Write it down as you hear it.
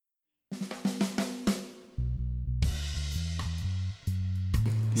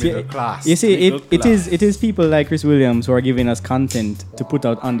Middle class. You see, it is people like Chris Williams who are giving us content to put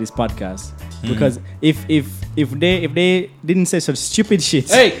out on this podcast. Because if they didn't say such stupid shit.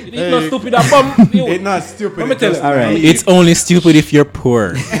 Hey, it's not stupid. It's not stupid. Let me tell you. All right. It's only stupid if you're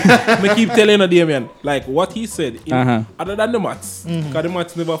poor. Me keep telling you, Damien, like what he said, other than the maths, Mm-hmm. because the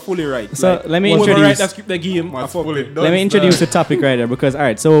maths never fully right. So like, let me whoever introduce- write that script the game. I fuck with. Let me introduce the topic right there because, all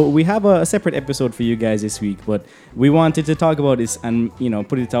right, so we have a separate episode for you guys this week, but we wanted to talk about this and,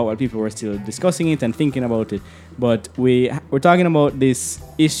 put it out while people were still discussing it and thinking about it. But we're talking about this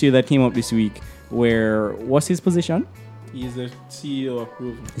issue that came up this week where, what's his position? He's the CEO of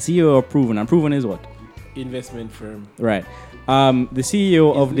Proven The CEO of Proven. And Proven is what? investment firm. Right. The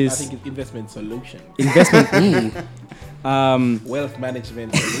CEO of I this think it's investment solution. investment... Wealth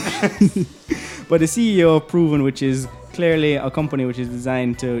management solution. But the CEO of Proven, which is clearly a company which is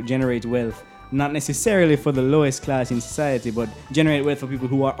designed to generate wealth, not necessarily for the lowest class in society, but generate wealth for people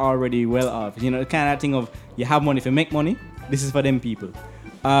who are already well off. The kind of thing of you have money if you make money. This is for them people.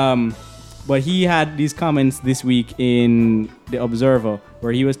 But he had these comments this week in The Observer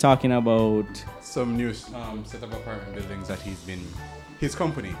where he was talking about... Some new set of apartment buildings that his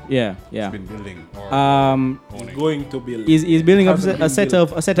company Yeah. has been building. Or owning. Going to build. He's building up Hasn't a set been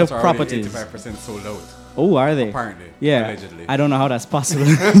of That's already properties. 85% sold out. Oh, are they? Apparently. Yeah. Allegedly. I don't know how that's possible.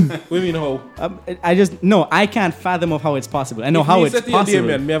 We mean how? I can't fathom of how it's possible. I know how it's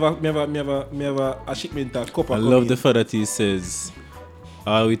possible. Me have a shipment of copper. I love the fact that he says,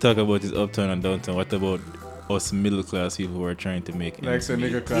 all we talk about is uptown and downtown. What about us middle class people who are trying to make Like ends some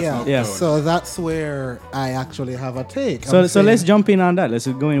meet? nigga class Yeah. Yeah. So that's where I actually have a take. So I'm saying- let's jump in on that. Let's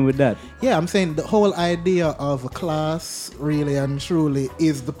go in with that. Yeah, I'm saying the whole idea of a class really and truly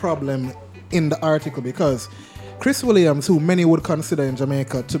is the problem in the article because Chris Williams, who many would consider in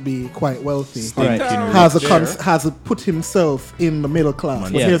Jamaica to be quite wealthy, Right. has put himself in the middle class.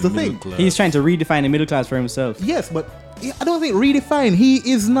 Man, But yeah. here's the middle thing. class. He's trying to redefine the middle class for himself. Yes, but I don't think redefine. He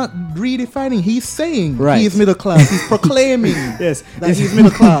is not redefining. He's saying Right. he's middle class. He's proclaiming Yes. that he's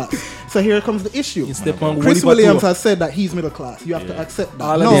middle class. So here comes the issue. He step on Chris Woody Williams Patua. has said that he's middle class. You have to accept that.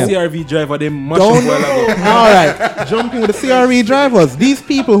 All No. of the CRV driver, they mash Don't up while ago. All right, jumping with the CRE drivers. These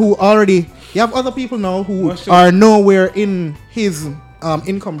people who already, you have other people now who Mash up. are nowhere in his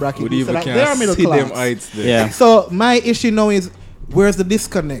income bracket. Would who even say that they are can't middle see them class. heights there. Yeah. So my issue now is where's the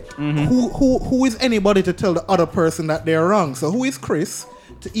disconnect? Mm-hmm. Who is anybody to tell the other person that they're wrong? So who is Chris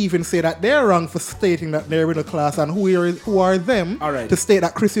to even say that they're wrong for stating that they're middle class, and who are them All right. to state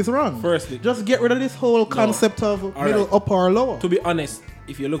that Chris is wrong? Firstly- just get rid of this whole concept of middle, right. upper, or lower. To be honest,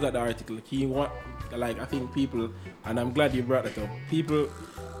 if you look at the article, I think people, and I'm glad you brought it up, people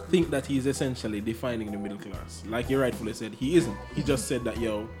think that he's essentially defining the middle class. Like you rightfully said, he isn't. He just said that,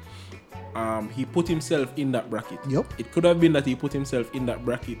 he put himself in that bracket. Yep. It could have been that he put himself in that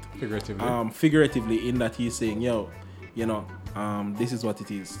bracket figuratively in that he's saying, this is what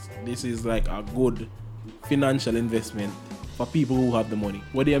it is. This is like a good financial investment for people who have the money.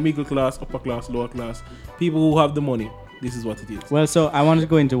 Whether you're middle class, upper class, lower class, people who have the money, this is what it is. Well, so I wanted to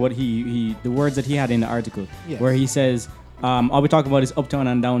go into what the words that he had in the article, Yes. where he says, all we talk about is uptown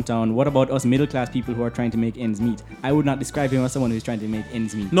and downtown. What about us middle class people who are trying to make ends meet? I would not describe him as someone who's trying to make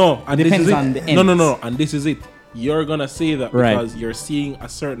ends meet. No, and It this depends is it. on the No, ends. and this is it. You're gonna say that Right. because you're seeing a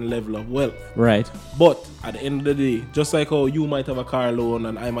certain level of wealth. Right. But at the end of the day, just like how you might have a car loan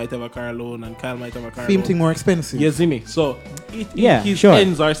and I might have a car loan and Kyle might have a car Same loan. thing more expensive. You see me? So his sure.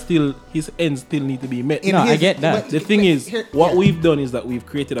 his ends still need to be met. No, I get that. The thing is, what we've done is that we've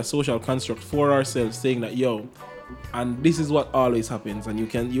created a social construct for ourselves, saying that and this is what always happens, and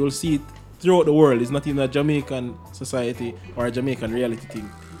you'll see it throughout the world. It's not in a Jamaican society or a Jamaican reality thing.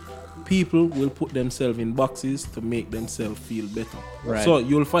 People will put themselves in boxes to make themselves feel better. Right. So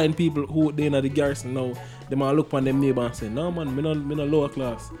you'll find people who they in the garrison now, they might look on them neighbor and say, "No man, me no lower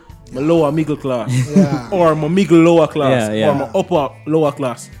class, me lower middle class, Yeah. or my middle lower class, Yeah, yeah. or my upper lower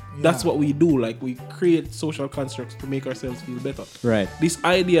class." That's what we do. Like we create social constructs to make ourselves feel better. Right. This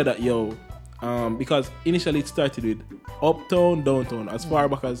idea that because initially it started with uptown, downtown. As far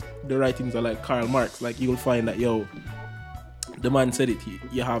back as the writings are like Karl Marx, like you'll find that the man said it.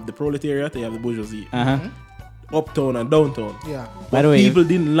 You have the proletariat, you have the bourgeoisie, uptown and downtown. Yeah. By the way, People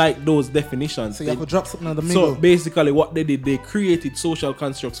didn't like those definitions. So you have to drop something in the middle. So basically, what they did, they created social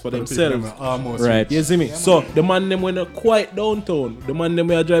constructs for themselves. Almost. right. You see me? So the man them when quite downtown, the man them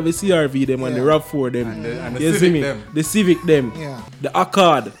when drive a CRV, them and the Yeah. RAV4 them, And the you see Civic me? them. The Civic them, Yeah. the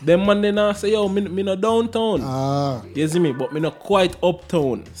Accord, them man they now say me no downtown. You see me? But me no quite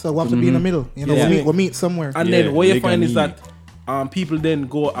uptown. So we have to be in the middle. Yeah. We meet somewhere. And Yeah, then what you they find can is that people then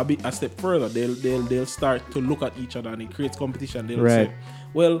go a step further. They'll start to look at each other and it creates competition. They'll Right. say,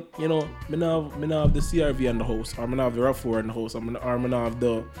 well, you know, me now have the CRV in the house, or me now have the RAV4 in the house, or me now have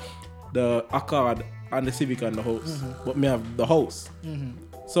the Accord and the Civic in the house, but me have the house.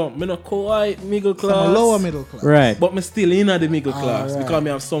 So me not quite middle class, Some lower middle class. Right. but me still in the middle class Alright. because me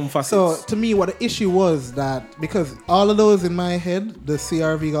have some facets. So to me, what the issue was that because all of those in my head, the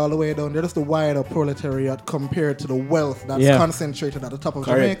CRV all the way down, they're just the wider proletariat compared to the wealth that's Yeah. concentrated at the top of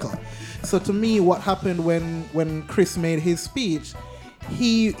Correct. Jamaica. So to me, what happened when Chris made his speech,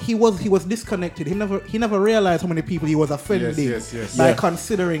 he was disconnected. He never realized how many people he was offending yes. by Yeah.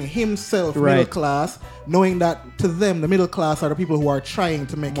 considering himself Right. middle class, knowing that to them the middle class are the people who are trying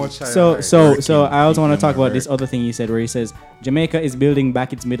to make it. So I also want to People talk about work. this other thing he said, where he says Jamaica is building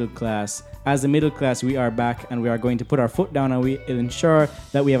back its middle class. As the middle class, we are back, and we are going to put our foot down, and we will ensure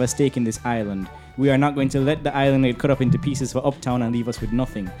that we have a stake in this island. We are not going to let the island get cut up into pieces for Uptown and leave us with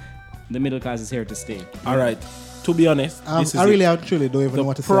nothing. The middle class is here to stay. all right, to be honest, this is I really it. actually don't even know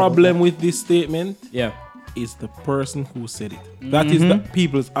what The to say. about problem that. with this statement Yeah. is the person who said it. That is the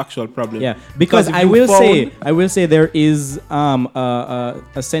people's actual problem. Yeah, because if I you will say there is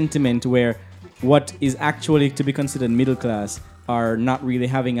a sentiment where what is actually to be considered middle class are not really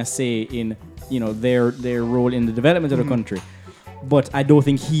having a say in their role in the development of the country. But I don't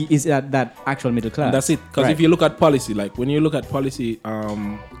think he is at that actual middle class. That's it. Because Right. if you look at policy, like when you look at policy,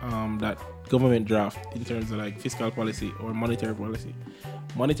 that government draft in terms of like fiscal policy or monetary policy,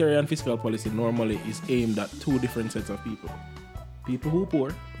 monetary and fiscal policy normally is aimed at two different sets of people: people who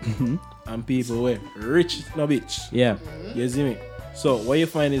poor and people who are rich, no bitch. Yeah. You see me? So what you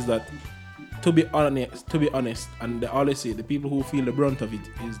find is that to be honest, and they always say the people who feel the brunt of it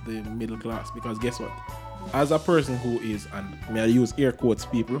is the middle class, because guess what? As a person who is, and may I use air quotes,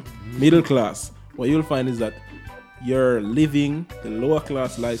 people, middle class, what you'll find is that you're living the lower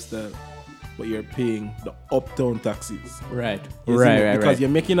class lifestyle, but you're paying the uptown taxes. Right. You see me? Because Right. you're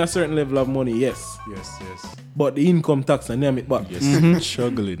making a certain level of money, yes, Yes. but the income tax and name it back. Yes,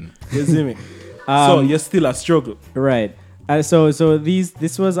 struggling. You see me? So you're still a struggle. Right. So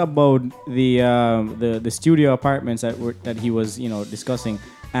this was about the studio apartments that he was discussing,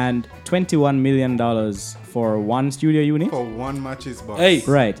 and $21 million for one studio unit. For one matches box. Hey,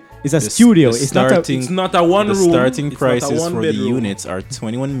 Right. It's a The- studio. the It's not a. starting- it's not a one The room. starting it's not a prices one for the bedroom. units are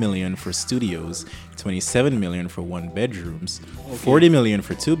 21 million for studios, 27 million for one bedrooms, 40 million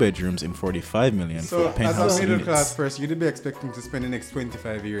for two bedrooms, and 45 million So, for penthouse as a middle units. class person, you'd be expecting to spend the next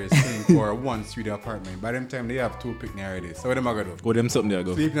 25 years paying for one studio apartment. By them time, they have two picnic already. So, what am I going to do? What them something there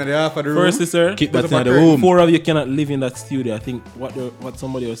go? Sleep in the half of the room? Firstly, sir, Keep Put that up in a the curtain. home. four of you cannot live in that studio. I think what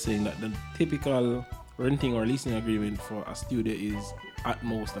somebody was saying, that the typical renting or leasing agreement for a studio is at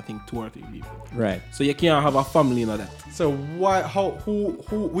most, I think, 2 or 3 people. Right. So you can't have a family in that. So,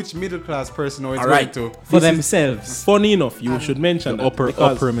 which middle class person are you All going right. to? For This is- themselves. Funny enough, you should mention The that upper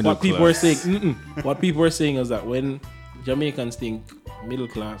because middle what people are class. saying. What people are saying is that when Jamaicans think middle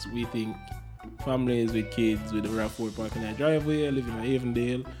class, we think families with kids with a RAV4 parking in a driveway, living in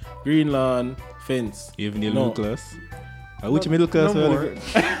Avondale, Green Lawn, fence. Even the No. middle class? Which middle class? No are more. you?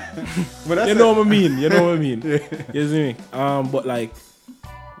 But that's You know what I mean? You know what I mean? You see me? But like,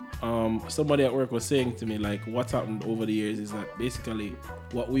 somebody at work was saying to me, like, what's happened over the years is that basically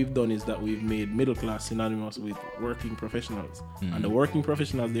what we've done is that we've made middle class synonymous with working professionals. And the working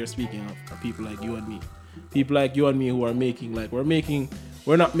professionals they're speaking of are people like you and me. People like you and me who are making, like, we're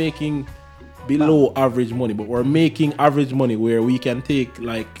not making below average money, but we're making average money where we can take,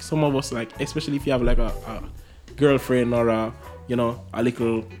 like, some of us, like, especially if you have like a girlfriend or a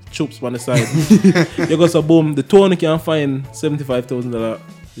little chups on the side. You go so boom, the Tony can find $75,000.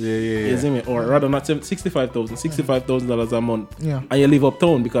 Yeah. You see me? Or rather not $65,000 a month. Yeah. And you live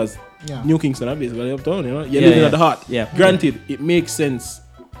uptown because Yeah. New Kingston are basically uptown, You're Yeah, living yeah. at the heart. Yeah. Granted, it makes sense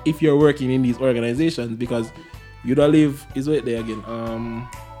if you're working in these organizations because you don't live, is what there again?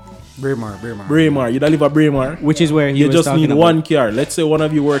 Braemar. You don't live at Braemar. Which is where he You was just talking need about. one car. Let's say one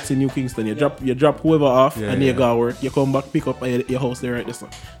of you works in New Kingston. You drop whoever off, Yeah, and you yeah. go work. You come back, pick up your house there right this.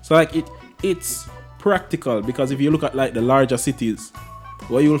 So like it's practical because if you look at like the larger cities,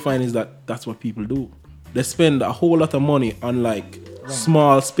 what you will find is that that's what people do. They spend a whole lot of money on like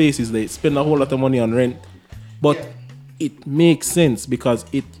small spaces. They spend a whole lot of money on rent, but it makes sense because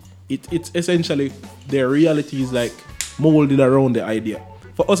it's essentially their reality is like molded around the idea.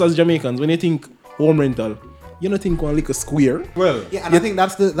 For us as Jamaicans, when you think home rental, you don't think one like a square. Well, Yeah, and I think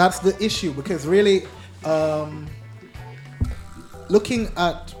that's the issue because really, looking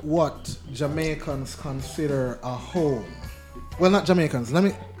at what Jamaicans consider a home, well, not Jamaicans. Let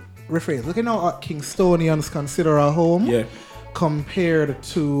me rephrase. Looking at what Kingstonians consider a home, Yeah. compared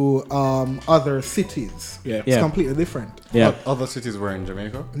to other cities. Yeah. It's Yeah. completely different. Yeah. Other cities were in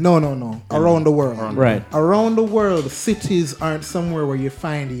Jamaica. No. Around the world. Right. Around the world, cities aren't somewhere where you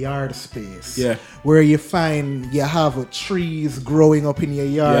find yard space. Yeah. Where you have trees growing up in your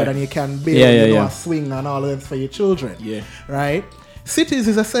yard Yeah. and you can build Yeah. a swing and all of that for your children. Yeah. Right? Cities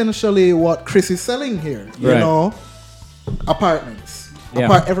is essentially what Chris is selling here. You Right. know, apartments.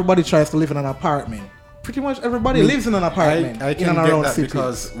 Yeah. Everybody tries to live in an apartment. Pretty much everybody lives in an apartment I in can and get around that cities.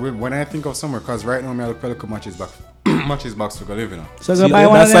 because when I think of somewhere, because right now I look matches back, matches box to go live in. So See, go buy that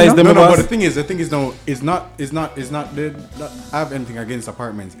one of size them. them- No? No, boss. but the thing is, no, it's not. I have anything against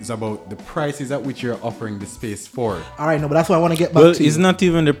apartments. It's about the prices at which you're offering the space for. All right, no, but that's why I want to get back Well, to it's you. not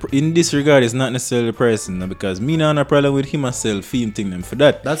even in this regard. It's not necessarily the person no, because me not a problem with him myself. Him thing them for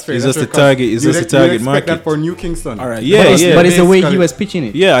that. That's fair. It's that's just the fair, 'cause target. It's you'd just the you'd target expect market. that for New Kingston. All right. Yeah, yeah. But it's the way he Basically- was pitching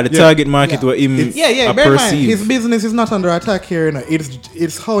it. Yeah, the target market Yeah. where him Yeah, bear in mind, his perceive. business is not under attack here. You know.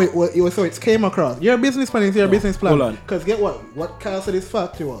 It's how it was, so it came across. Your business plan is your business plan. hold on. Because get what Castle is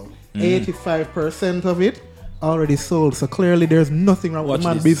factual. 85% of it already sold. So clearly there's nothing wrong Watch with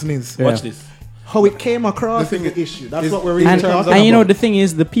my this. business. Yeah. Watch this. How it came across The is thing the issue. That's is- what we're really And, talking and you know about. the thing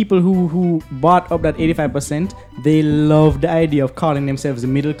is, the people who bought up that 85%, they love the idea of calling themselves the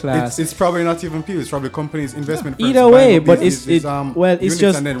middle class. It's probably not even people. It's probably companies' investment. firms Either buying way, up but these- it's units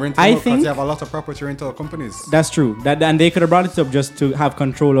just and then renting I out 'cause think they have a lot of property rental companies. that's true. That and they could have brought it up just to have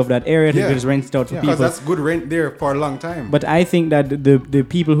control of that area. They Yeah. could just rent it out to Because people. that's good rent there for a long time. But I think that the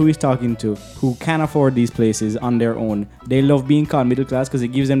people who he's talking to, who can afford these places on their own, they love being called middle class because it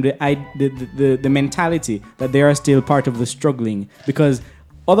gives them the mentality that they are still part of the struggling. Because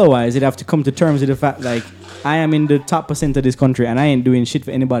otherwise, they'd have to come to terms with the fact like I am in the top percent of this country and I ain't doing shit for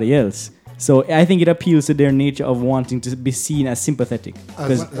anybody else. So I think it appeals to their nature of wanting to be seen as sympathetic.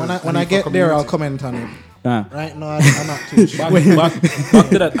 Because When I get there, I'll comment on it. Right now, I'm not too sure. Back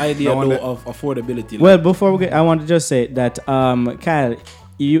to that idea That one though that- of affordability. well, before we get, I want to just say that Kyle,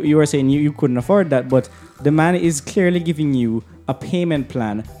 you were saying you couldn't afford that, but the man is clearly giving you a payment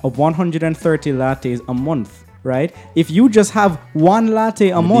plan of 130 lattes a month, right? If you just have one latte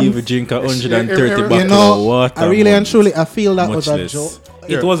a You month, drink 130 You bottles You know, of water. I really and month. truly, I feel that Much was a less. joke.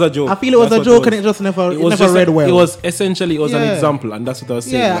 It was a joke. I feel it was That's a what joke and was. it just never, It was never just read well. It was essentially an Yeah. example, and that's what I was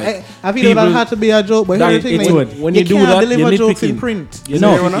saying. Yeah, like, I feel that people- had to be a joke, but that here's the thing: it like, would. When you you do can't that, deliver you're jokes in nitpicking. print. You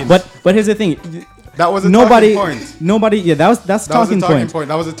no, know, but here's the thing. that was a Nobody, talking point. nobody, yeah, that's That was a talking talking point. point.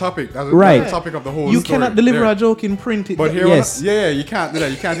 That was a topic. That was Right. the topic of the whole You story cannot deliver there. a joke in print. But here, Yes. you can't do that.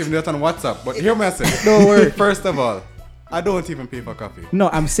 You can't even do that on WhatsApp. But hear me, I say. Don't worry. First of all, I don't even pay for coffee. No,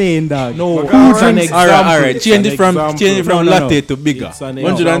 I'm saying that. No, But it's alright. an example. All right. It's Change an it from example. No, no, latte no. to bigger. It's an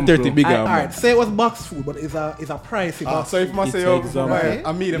 130 example. bigger. All right, say it was box food, but it's a pricey box. So if I It's say, an oh, example.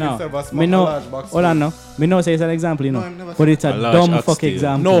 I meet them No, instead of a me small know. large box. Hold on, no. Me know say it's an example, you know, No, I've never but it's a A large dumb fuck oxtail.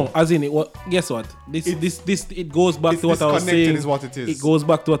 example. No, as in it. What? Guess what? This it goes back It's to what I was disconnected saying. is what it is. It goes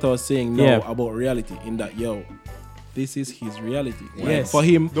back to what I was saying now Yeah. about reality. In that, this is his reality. Right? Yes. For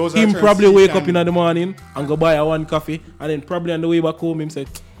him, Those are him terms probably he wake can- up in the morning and go buy a one coffee, and then probably on the way back home, him say,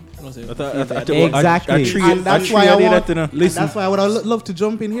 Exactly. And that's why I want. Listen. And that's why I would love to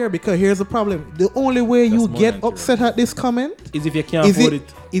jump in here because here's the problem: the only way you more get than upset at this comment is if you can't is afford it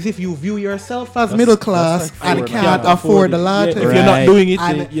it. is if you view yourself as middle class that's and like can't fair. afford the Yeah, latte. if you're Right. not doing it,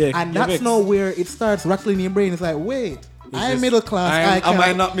 and, then, yeah, and you're that's vexed. not where it starts rattling in your brain. It's like, wait, I'm middle class. I Am I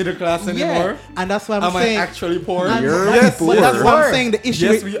can't. not middle class anymore? Yeah, and that's why I'm Am I saying. actually poor? and Yes, but that's poor. what I'm saying. The issue.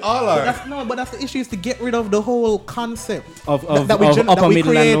 Yes, we all are. But that's the issue is to get rid of the whole concept Of that we upper we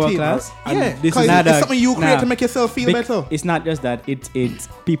middle and lower created. class. Yeah, And this because is- Nah, it's dog. something you create Nah. to make yourself feel better. It's not just that. It's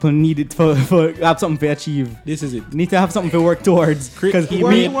people need it for have something to achieve. This is it. Need to have something to work towards. Because Work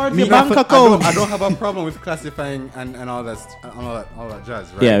towards your bank account. I don't have a problem with classifying and all that jazz,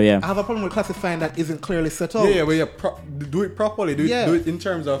 right? yeah. I have a problem with classifying that isn't clearly set out. Yeah, do it properly. Do Yeah. it in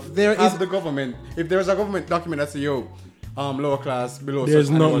terms of There have is- the government. If there's a government document that says lower class, below There's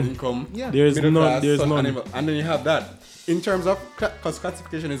such annual none. income, Yeah. There's middle none. class, There's such none. animal, and then you have that. In terms of because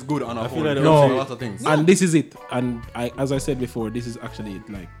classification is good on a whole. feel like It there helps was a a- lot of things. And this is it. And as I said before, this is actually it.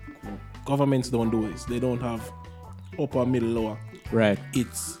 Like governments don't do this. They don't have upper, middle, lower. Right.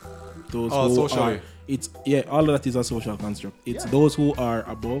 It's those Oh, who socially. are. It's all of that is a social construct. It's those who are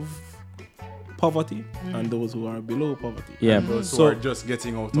above poverty and those who are below poverty. Yeah. Those who So- are just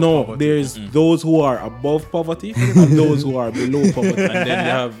getting out of No, poverty. there's those who are above poverty and those who are below poverty. And then you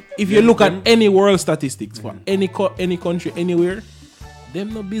have If you look at any world statistics for any country anywhere,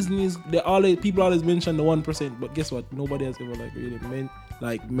 them no business. People always mention the 1%, but guess what? Nobody has ever really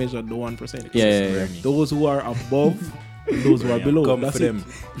measured the 1%. Yeah. Those who are above and those who are below. Come That's for it. them.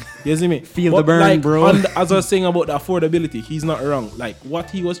 You see me? Feel the burn, like, bro. As I was saying about the affordability, he's not wrong. Like what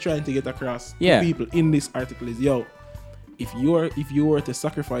he was trying to get across Yeah. to people in this article is, yo, if you were to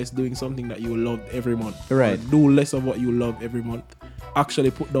sacrifice doing something that you love every month, Right. or do less of what you love every month,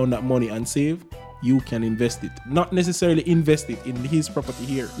 actually put down that money and save, you can invest it. Not necessarily invest it in his property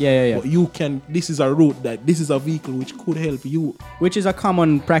here. Yeah. But you can, this is a route, that this is a vehicle which could help you. Which is a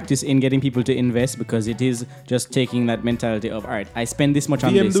common practice in getting people to invest, because it is just taking that mentality of, all right, I spend this much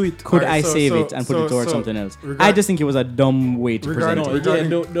on VM this. do it. Could Alright, I so- save so- it and put so- it towards so something else? regard- I just think it was a dumb way to present Regarding-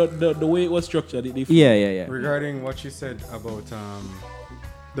 it. No, regarding- the way it was structured, it Yeah. Regarding what you said about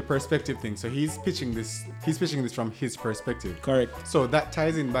the perspective thing, so he's pitching this from his perspective. correct. So that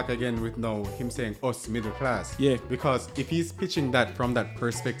ties in back again with now him saying us middle class. Yeah. Because if he's pitching that from that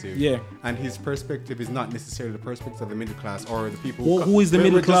perspective, Yeah. and his perspective is not necessarily the perspective of the middle class or the people. Well, who is the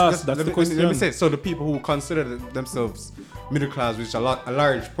middle class? That's let the me- Let me question. say, so the people who consider themselves middle class, which a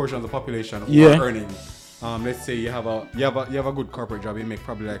large portion of the population who Yeah. are earning. Let's say you have a good corporate job, you make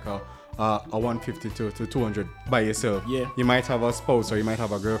probably like a 150 to 200 by yourself. Yeah. You might have a spouse or you might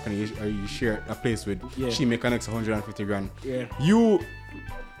have a girlfriend you share a place with. Yeah. She make an extra 150 grand. Yeah. You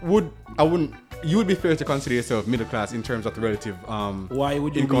would be fair to consider yourself middle class in terms of the relative Why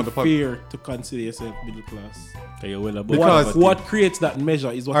would you income of be the pub- fair to consider yourself middle class? Okay, you're well above Because- poverty. What creates that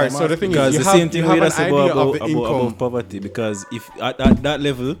measure is what Alright, I'm so the asking. thing is, Because you the have- same thing you we have just an say about, idea of the about income. poverty. Because if at that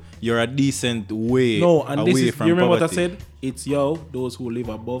level you're a decent way No, and away this is, from you remember poverty. what I said? It's those who live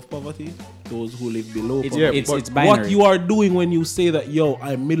above poverty, those who live below It's, poverty. it's What binary. you are doing when you say that,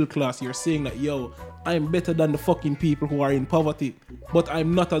 I'm middle class, you're saying that, I'm better than the fucking people who are in poverty, but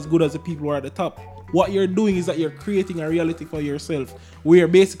I'm not as good as the people who are at the top. What you're doing is that you're creating a reality for yourself, where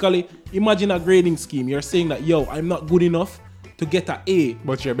basically, imagine a grading scheme. You're saying that, I'm not good enough to get an A,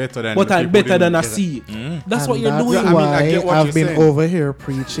 But you're better than. but the I'm people better who than a didn't C. That's And what you're that's doing. I mean, I why get what I've you're been saying. over here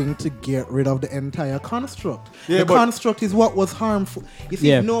preaching to get rid of the entire construct. Yeah, the but- construct is what was harmful. You see,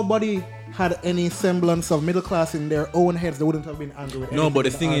 Yeah. if nobody had any semblance of middle class in their own heads, they wouldn't have been angry with No, anything but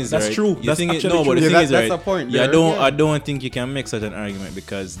the in thing article. is, That's right, true. you That's think actually no, but true. the Yeah, thing that- is, that's right, the point Yeah, there. Yeah. I don't think you can make such an argument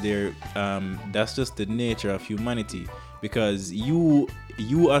because that's just the nature of humanity. Because you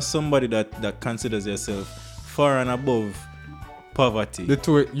are somebody that considers yourself far and above poverty.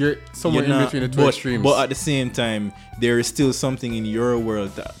 You're somewhere You're in not- between the two but, extremes. But at the same time, there is still something in your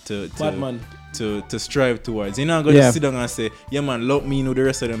world Batman. to strive towards. You're not going Yeah. to sit down and say, yeah man, love me, the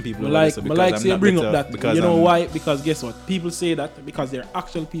rest of them people. Like, also because like I'm say not bring better, up that. because You know I'm- why? Because guess what? People say that because there are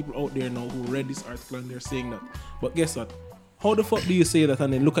actual people out there now who read this article and they're saying that. But guess what? How the fuck do you say that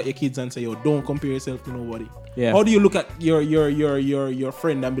and then look at your kids and say, don't compare yourself to nobody? Yeah. How do you look at your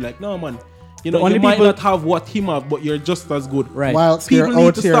friend and be like, no man, you only might people- not have what him have, but you're just as good. Right. Whilst People you're need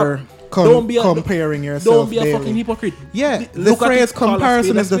out to here stop. Don't be a- comparing yourself Don't be a daily. fucking hypocrite. Yeah, the Look at phrase it, call a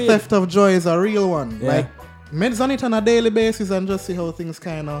comparison spade a is the spade. theft of joy is a real one. Yeah. Like, meds on it on a daily basis and just see how things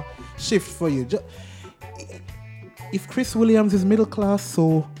kind of shift for you. If Chris Williams is middle class,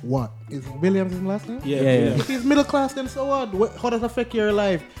 so what? Is Williams his last name? Yeah, Yeah, yeah. If he's middle class, then so what? How does it affect your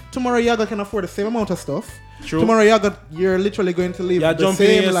life? Tomorrow, Yaga can afford the same amount of stuff. True. Tomorrow, you're literally going to live Yeah, the jump in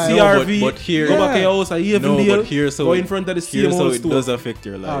same your life. CRV, No, but here- go back to Yeah. your house and even No, deal, but here's how go in front of the here's how CMO it store. does affect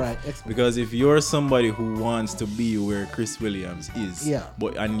your life. Alright, explain. Because if you're somebody who wants to be where Chris Williams is, Yeah.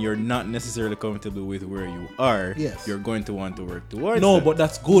 and you're not necessarily comfortable with where you are, Yes. you're going to want to work towards No, that. but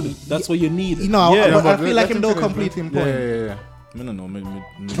that's good. That's what you need. No, Yeah, but I But feel let like him him don't finish, complete bro. him point. Yeah. I don't know.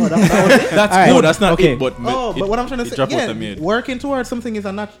 That's Alright. good. No, that's not Okay. it. But But what I'm trying to say, dropped what I yeah, made. working towards something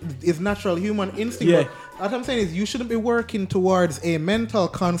is natural human instinct. Yeah. But what I'm saying is, you shouldn't be working towards a mental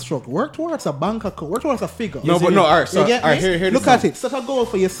construct. Work towards a bank account. Work towards a figure. No, but no, alright, so You get alright, me? here Look this at it. Set a goal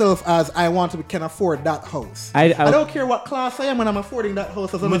for yourself as I want to can afford that house. I- I don't care what class I am when I'm affording that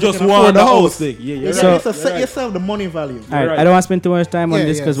house as long We as I just can want afford the the house house. thing. Yeah, You you're get So- me? So You're set right. yourself the money value. All right, right. I don't want to spend too much time on Yeah,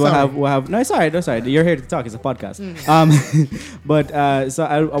 this yeah, because sorry. we'll have. No, it's alright. That's alright. You're here to talk. It's a podcast. But so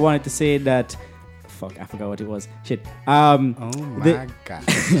I wanted to say that. Fuck, I forgot what it was. Shit. Oh my The- god.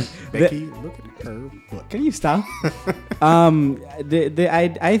 Becky, look at her butt. Can you stop?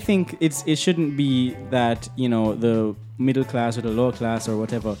 I think it shouldn't be that the middle class or the lower class or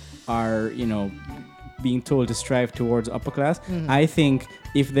whatever are being told to strive towards upper class. I think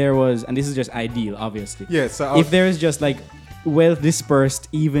if there was, and this is just ideal, obviously. Yeah, so if there is just like wealth dispersed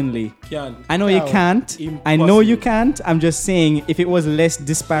evenly. Can't. I know you No. can't. I know you Impossible. can't. I'm just saying if it was less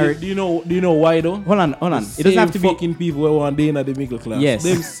disparate. Do you know why though? Hold on. It doesn't have to be. fucking people who want in at the middle class. Yes.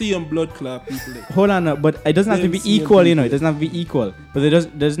 Them same blood clot people. there. Hold on, but it doesn't have to Them be same equal, you know. It people. doesn't have to be equal, but there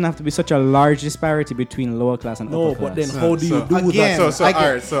doesn't have to be such a large disparity between lower class and No, upper class. but then how do you So- do Again, that? So, I get-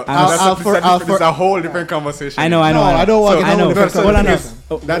 alright, so I'll- that's I'll a, for- this is a I'll different- for- it's a whole different conversation. I know. No, I don't want So- to I know. know. So Hold on. this-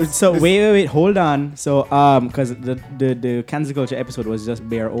 that's- So this- wait, hold on. So because the cancel culture episode was just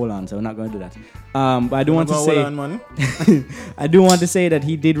bare hold on, so we're not going to do that. But I do want to Hold say, on, man. I do want to say that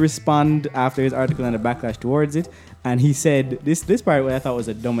he did respond after his article and the backlash towards it, and he said this part what I thought was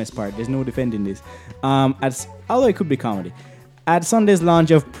the dumbest part. There's no defending this. Although it could be comedy. At Sunday's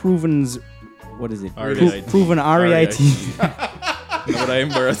launch of Proven's, what is it? REIT. Proven REIT. No, but I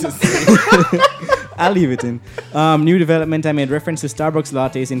embarrassed to say. I'll leave it in. New development, I made reference to Starbucks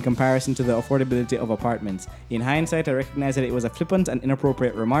lattes in comparison to the affordability of apartments. In hindsight, I recognize that it was a flippant and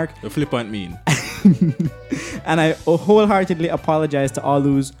inappropriate remark, The flippant mean. and I wholeheartedly apologize to all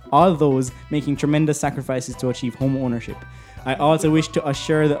those making tremendous sacrifices to achieve home ownership. I also wish to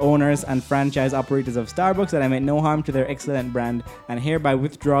assure the owners and franchise operators of Starbucks that I meant no harm to their excellent brand, and hereby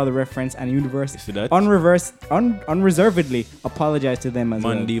withdraw the reference and see that? unreservedly apologize to them as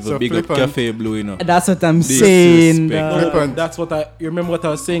well. Mandiva, So big up flippant. Cafe Blue, you know. That's what I'm Disrespect. saying. No, dog. Flippant. that's what you remember what I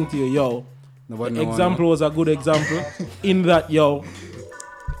was saying to you, yo. Nobody The know example was a good example in that, yo,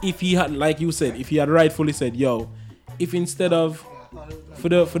 if he had, like you said, if he had rightfully said, yo, if instead of for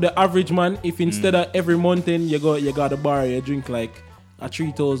the average man, if instead of every month in you got a bar, you drink like a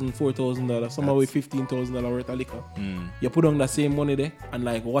 $3,000, $4,000, somewhere with $15,000 worth of liquor, you put on that same money there and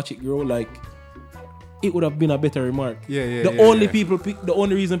like watch it grow, like it would have been a better remark. Yeah, The yeah, only yeah. people the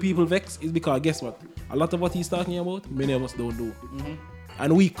only reason people vex is because guess what? A lot of what he's talking about, many of us don't do.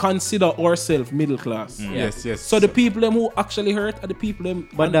 And we consider ourselves middle class. Yes. So the people them who actually hurt are the people them.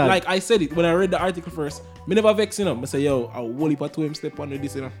 But and dog. like I said it when I read the article first, me never vex you know. I say yo, I'll whole heap of to him step under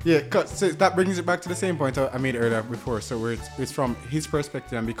this you know. Yeah, 'cause so that brings it back to the same point I made earlier before. So where it's from his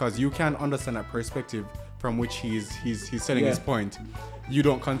perspective, and because you can understand that perspective from which he's setting his Yeah. point, you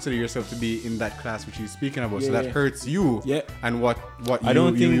don't consider yourself to be in that class which he's speaking about. So Yeah, that yeah. hurts you. Yeah. And what I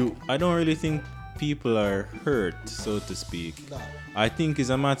don't really think people are hurt, so to speak. I think it's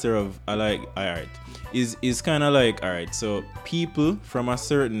a matter of alright. Is kind of like alright. So people from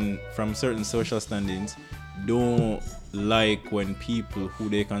certain social standings don't like when people who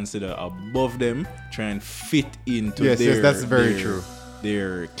they consider above them try and fit into Yes, that's very their- true.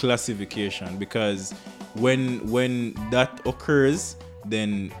 their classification, because when that occurs,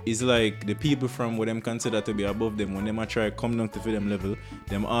 then it's like the people from what them consider to be above them, when them a try come down to them level,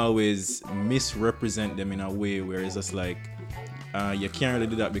 them always misrepresent them in a way where it's just like you can't really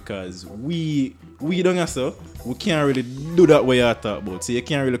do that because we don't have so we can't really do that way you talk about. So you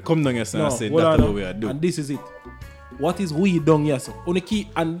can't really come down here and say hold that's on, the way I do. And this is it. What is we done yes? Only keep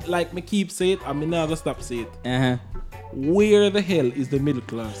and like me keep say it and me never stop say it. Uh-huh. Where the hell is the middle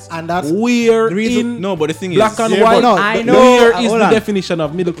class? And that's where the reason- in No, but the thing black is, and Yeah, white. but no, I know. Where is Hold the on. definition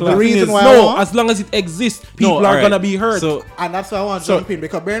of middle class? The reason why I no, want- as long as it exists, people are alright. gonna be hurt. So And that's why I want to jump in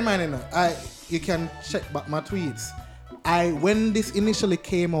because bear in mind, you know, you can check back my tweets. When this initially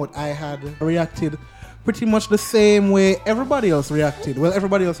came out, I had reacted pretty much the same way everybody else reacted. Well,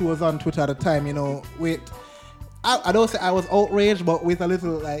 everybody else who was on Twitter at the time, you know, I don't say I was outraged, but with a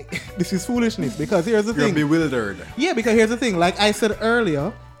little like this is foolishness because here's the You're thing. bewildered. Yeah, because here's the thing. Like I said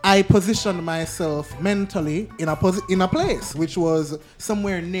earlier, I positioned myself mentally in a place which was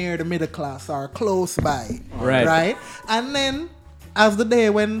somewhere near the middle class or close by. Right. Right. And then, as the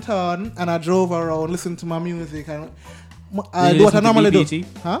day went on, and I drove around, listened to my music, and I You do what I listen to normally do. BPT?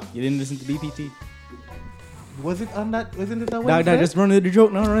 Huh? You didn't listen to BPT? Was it on that? Wasn't it that Dog, Wednesday? just run the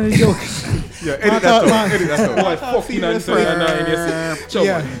joke now, run the joke. Yeah, I edit that thought- out. Edit that out. fucking answer and you say,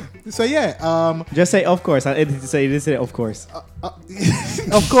 Yeah. So yeah. Just say of course. I'll edit it to say this. Say of course.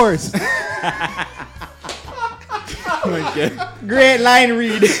 Of course. Great line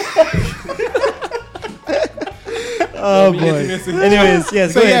read. Oh boy. Anyways,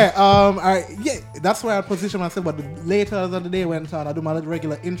 yes. So go ahead. yeah, that's where I positioned myself. But later as the day went on, I do my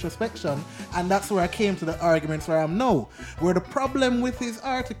regular introspection, and that's where I came to the arguments where I'm now. Where the problem with his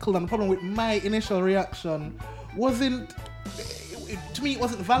article and the problem with my initial reaction wasn't. To me, it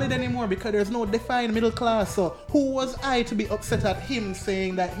wasn't valid anymore because there's no defined middle class. So who was I to be upset at him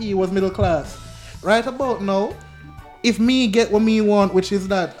saying that he was middle class? Right about now, if me get what me want, which is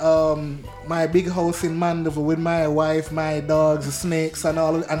that my big house in Mandeville with my wife, my dogs, the snakes, and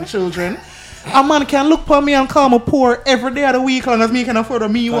all and children, A man can look for me and call me poor every day of the week, long as me can afford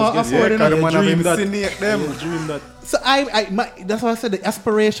what me want Cause afford. Yeah, You know? the man have dream him that- cynic them. Dream that. So that's why I said the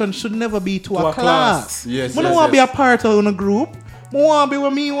aspiration should never be to a a class. class. Yes, I don't yes, want to be a yes. part of a group. I want to be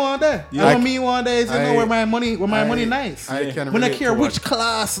where me want there. Yeah. And where me want there is where my money I- nice. I can I relate care to which what-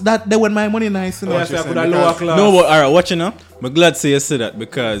 class that they when my money nice. You know? Yes, I you're could saying, have lower because- class. No, but alright, watch you now. I'm glad say you say that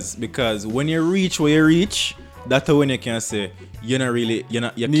because when you reach where you reach, that's when you can say you're not really you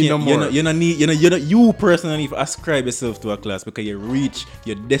Need can't no more. you personally need to ascribe yourself to a class because you reach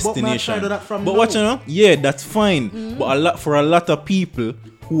your destination. try to do that from But now. watch you know, yeah, that's fine. But for a lot of people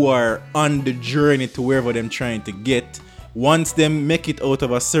who are on the journey to wherever them trying to get, once them make it out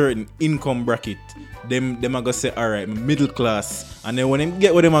of a certain income bracket, them are gonna say, alright, middle class. And then when them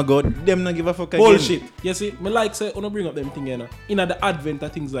get where them a go, them not give a fuck again. Bullshit. You see, me like say, when I bring up them thing, you know, in the advent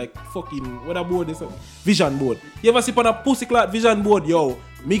of things like fucking, what a board is, vision board. You ever see on a pussy class vision board, yo,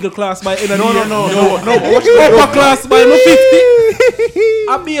 middle class by end of the year? No, upper class by no 50.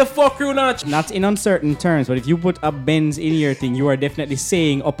 I be a fuck you not. Not in uncertain terms, but if you put a Benz in your thing, you are definitely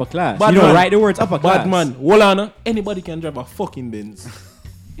saying upper class. Bad you don't man. write the words upper class. Bad man, hold on, anybody can drive a fucking Benz.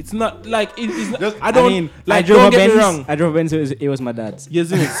 It's not like it's not. I I don't mean, like. I drove Don't a get Benz. me wrong. I drove a Benz. It was my dad's. You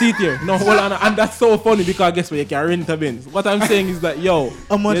see me? See it here. No, hold on, and that's so funny because guess what? You can rent a Benz. What I'm saying is that yo,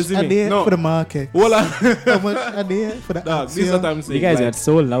 How much you see a me? day No, for the market? hold on. How much a day for the Dog, this is what I'm saying. You guys like, got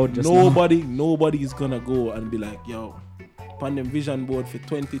so loud just now. nobody is gonna go and be like, yo, on them vision board for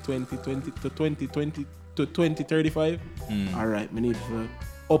 2020 to 2035. All right, we need for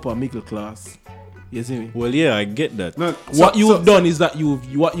upper middle class. You see me? Well, yeah, I get that. No, What you've done is that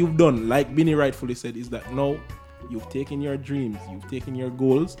what you've done, like Binny rightfully said, is that now you've taken your dreams, you've taken your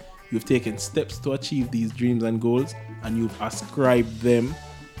goals, you've taken steps to achieve these dreams and goals, and you've ascribed them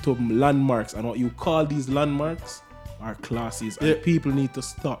to landmarks. And what you call these landmarks are classes. Yeah. And people need to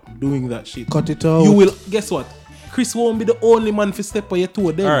stop doing that shit. Cut it out. You will guess what? Chris won't be the only man to step on your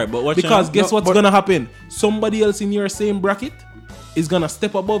toe then. Alright, but watch because out. guess No, what's but- gonna happen? Somebody else in your same bracket is gonna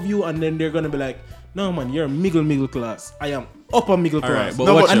step above you, and then they're gonna be like, no man, you're middle class. I am upper middle Alright, class. but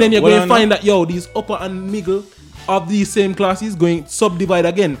No, watch and then out. you're Well, going to I find that yo, these upper and middle of these same classes going subdivide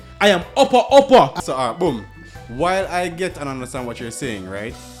again. I am upper. So, boom. While I get and understand what you're saying,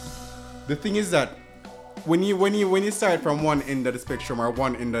 right? The thing is that when you start from one end of the spectrum or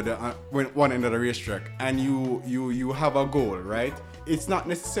one end of the racetrack, and you have a goal, right? It's not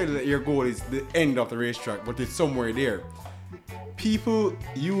necessarily that your goal is the end of the racetrack, but it's somewhere there. People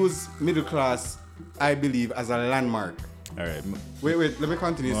use middle class, I believe, as a landmark. Alright. Wait, let me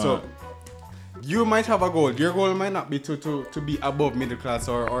continue. Wow. So, you might have a goal. Your goal might not be to be above middle class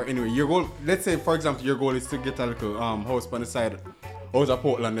or anyway. Your goal, let's say, for example, your goal is to get a little house on the side out of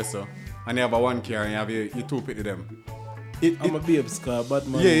Portland, so, and you have a 1K and you have your two pit to them. I'm a babes car, bad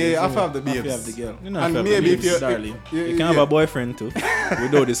man. Yeah, I have the babes. I have the girl. You know, And have maybe the if you, darling. You can have a boyfriend too,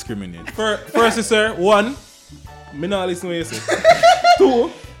 without discriminate. First, sir, one, me not listen to what you say.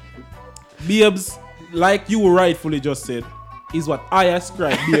 Two, babes, like you rightfully just said, is what I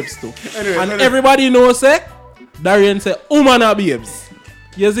ascribe babes to. And everybody knows, say, Darian say, man are babes.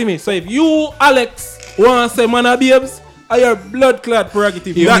 You see me? So if you, Alex, want to say man are babes, are your blood clot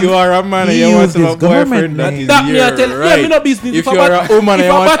prerogative. If That- you are a man and he you want used to have a his government boyfriend, that name. is That me I your tell you, right. me no business. If a you're a bat- woman and if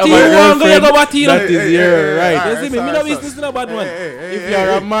you a want to batty have a you want, go, you go girlfriend, batty. that is your right. You see me? Me no business in a bad one. If you're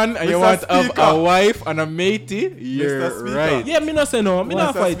a man and you Mr. want to have Speaker. a wife and a matey, you're Speaker. right. Yeah, me no say no. Me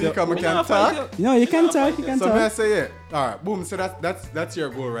not Mr. fight you. Speaker, me Me can not fight talk. you. No, you can talk. You can So may I talk. say yeah. Alright, boom. So that's your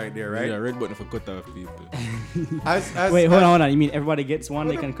goal right there, right? Yeah, red button for cut off people. Wait, hold on. You mean everybody gets one?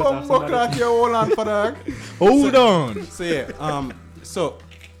 They can cut off somebody. Clock your hold on for dog. Hold on. So yeah, so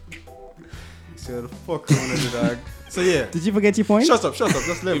the fuck on the dog. So yeah, Did you forget your point? shut up,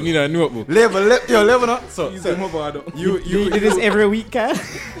 just You level. need a notebook. Level up. So You do this every week, Kat?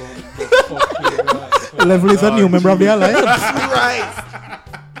 Level is a new member of the alliance. right.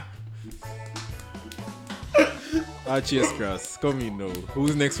 Chase Cross, come in now.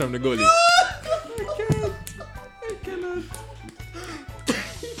 Who's next from the goalie?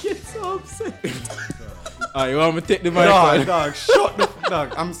 You want me to take the mic? Dog, shut the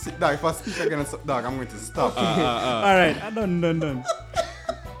dog. I'm sick, dog. If I speak again, dog, I'm going to stop. All right, done.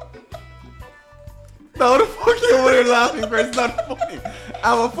 Now the fuck you over there laughing for? It's not funny.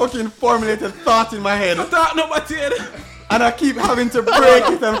 I have a fucking formulated thought in my head, Talk no matter. and I keep having to break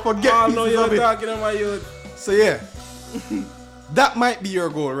it and forget I know pieces of you're it. talking about you. So yeah, that might be your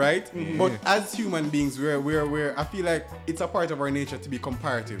goal, right? But as human beings, we're I feel like it's a part of our nature to be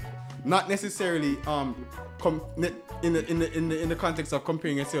comparative, not necessarily in the context of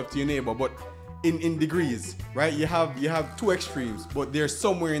comparing yourself to your neighbor, but in degrees, right? You have two extremes, but they're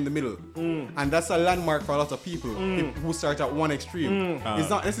somewhere in the middle, and that's a landmark for a lot of people who start at one extreme. It's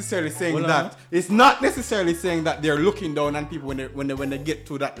not necessarily saying that. It's not necessarily saying that they're looking down on people when they get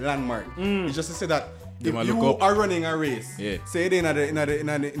to that landmark. It's just to say that if might you look up. are running a race, Yeah. say it in a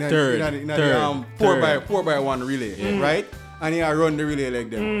Third. 4x1 relay, right? And you run the relay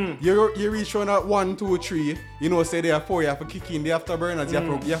like them. You reach on at 1, 2, 3. You know, say they are 4. You have to kick in the afterburners.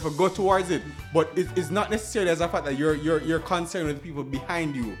 You have to go towards it. But it's not necessarily as a fact that you're concerned with the people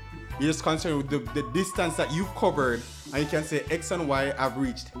behind you. You're just concerned with the distance that you've covered, and you can say X and Y have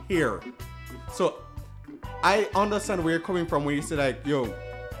reached here. So I understand where you're coming from when you say like, yo,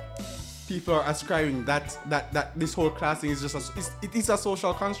 people are ascribing that this whole class thing is just it is a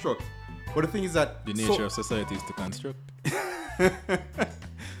social construct. But the thing is that The nature of society is to construct.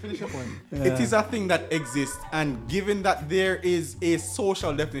 Finish your point. it is a thing that exists, and given that there is a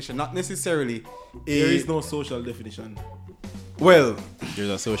social definition, not necessarily There is no social definition. well, There's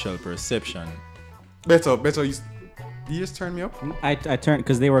a social perception. better you just turn me up. I turned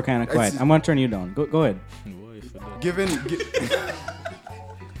because they were kind of quiet. I'm gonna turn you down. Go ahead.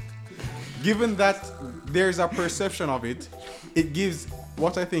 Given that there's a perception of it, it gives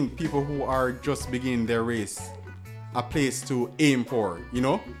what I think people who are just beginning their race a place to aim for. You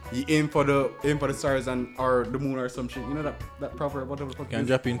know, you aim for the stars or the moon or some shit. You know that proverb, whatever the fuck. Can it is?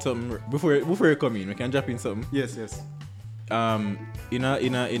 drop in something before you come in. We can drop in something. Yes.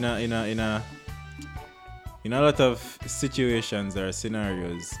 In a lot of situations or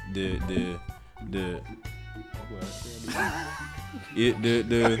scenarios,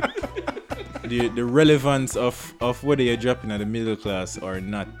 the relevance of whether you're dropping at the middle class or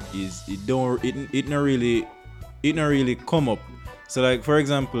not is it not really come up. So like for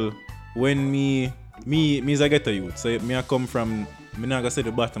example, when me as a ghetto youth, so me I come from, me not gonna say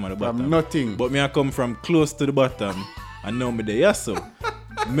the bottom of the bottom, From nothing. but me I come from close to the bottom and now me there, yes so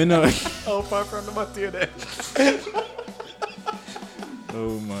me no How far from the bottom you there?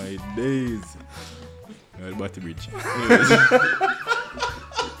 oh my days. The bottom bridge.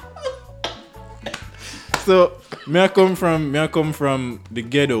 So me I come from the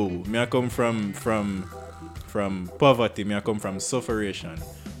ghetto. Me I come from poverty. Me I come from sufferation.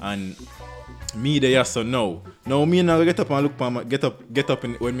 And me there so now me now get up and look for my get up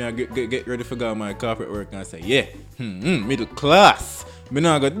when me I get ready for go my corporate work and say yeah middle class. Me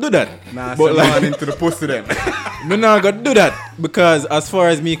not gonna do that. Nah, but so like, into the pussy then. me not gonna do that because as far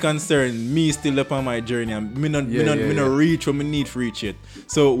as me concerned, me still up on my journey and me not reach what me need to reach it.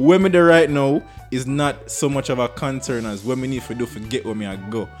 So where me there right now is not so much of a concern as what me need to do to get where me I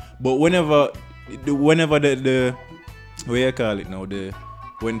go. But whenever the what you call it now,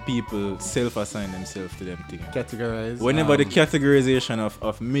 when people self-assign themselves to them things. Categorize. Whenever the categorization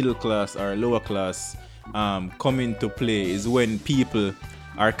of middle class or lower class come into play is when people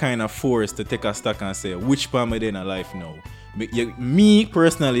are kind of forced to take a stock and say which part am I in a life now. Me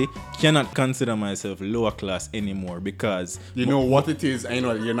personally cannot consider myself lower class anymore because you know what it is. I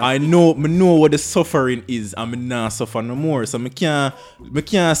know you're not. I know what the suffering is and me not suffer no more. So me can't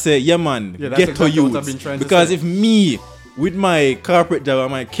say yeah man Yeah, that's get exactly to what you I've been trying to because say. if me with my corporate job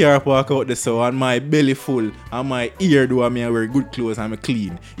and my car park out there so and my belly full and my ear do and me I wear good clothes and me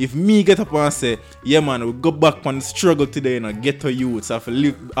clean. If me get up and say, yeah man, we go back on the struggle today and get to youths, have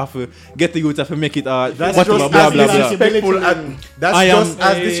to get to youths, have to make it That's whatever, just blah as blah blah. disrespectful as I am-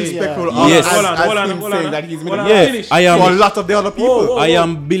 as disrespectful Yes. as him saying that he's middle Yeah, class. I am- For a lot of the other people. Whoa. I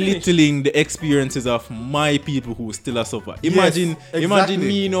am belittling the experiences of my people who still are suffer. Imagine exactly.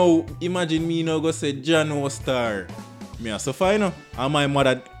 me now go say Jano Star. Me a suffer, you know. And my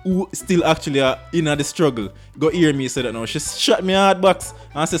mother who still actually are in the struggle go hear me say that now. She shot me hard box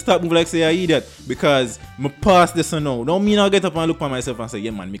and say stop moving like say I idiot because me pass this now. Don't mean I'll get up and look at myself and say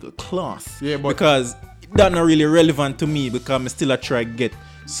yeah man middle class. Yeah, but- because that not really relevant to me because I still a try get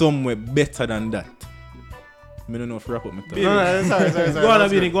somewhere better than that. I don't know if wrap up my thought. No, sorry. Go on,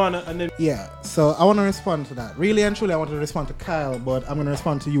 That's Abini, good. go on, and then Yeah, so I want to respond to that. Really and truly, I want to respond to Kyle, but I'm going to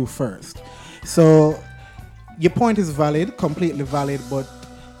respond to you first. So, your point is valid, completely valid, but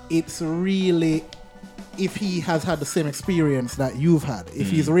it's really if he has had the same experience that you've had, if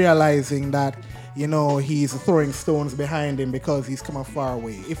he's realizing that, you know, he's throwing stones behind him because he's come a far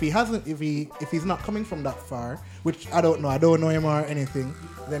way. If he hasn't, if he's not coming from that far, which I don't know him or anything,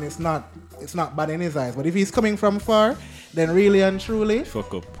 then it's not bad in his eyes. But if he's coming from far, then really and truly,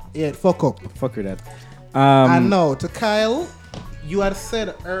 Fuck up. yeah, fuck up. Fuck with that. And now to Kyle, you had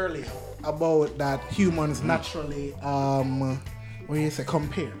said earlier about that humans naturally, what do you say,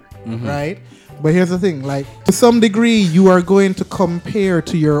 compare. right? But here's the thing, like, to some degree, you are going to compare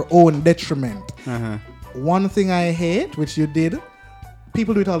to your own detriment. One thing I hate, which you did,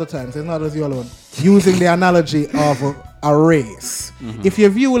 people do it all the time, so it's not just you alone, using the analogy of a race. If you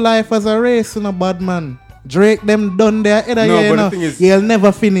view life as a race, you're not bad man. Drake them done their head, No, you but know, the thing is- you'll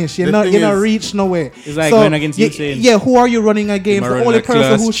never finish. You're the not thing you're not is- reach nowhere. It's like going against Usain. Yeah, who are you running against? Him The run only a person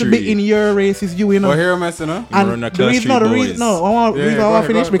class who should three. be in your race is you, you know. Well, here am I, you know? Him run a And the class reason, three no, the boys. reason, no, I want, Yeah, reason yeah, I go want ahead,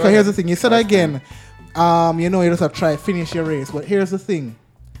 to finish go because ahead. here's the thing. You said That's again, you know, you just have to try finish your race. But here's the thing.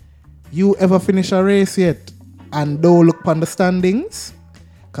 You ever finish a race yet and don't look on the standings?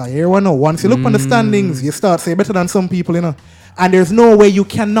 Because here we know, once you look on the standings, you start say better than some people, you know. And there's no way you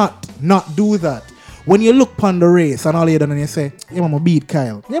cannot not do that. When you look upon the race and all you done and you say, yeah, man, I beat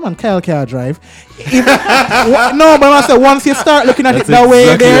Kyle. Yeah, man, Kyle can't drive. No, but I say once you start looking at it that way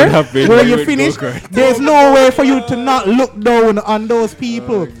exactly there, what happened where when you we finish, go-kart. there's no way for you to not look down on those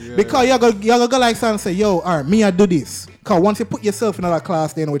people. Because you're going to go like and say, yo, all right, me, I do this. Because once you put yourself in another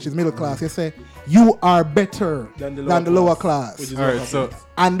class then, which is middle class, you say, you are better than the lower class. Which is All what right, so happens.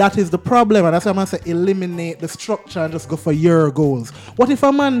 And that is the problem. And that's why I'm say eliminate the structure and just go for your goals. What if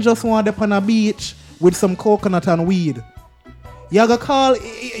a man just want up on a beach with some coconut and weed? You gonna call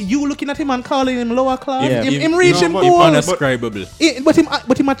you looking at him and calling him lower class? Yeah. Him reach him but- goal. Unascribable. But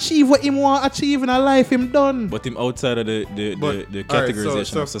him achieve what him want achieve in a life. Him done. But him outside of the all right, categorization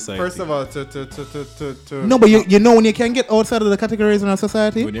so of society. First of all, to No, but you know when you can get outside of the categories in our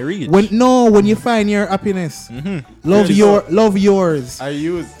society. When you reach. When you find your happiness, love Yeah, love yours. I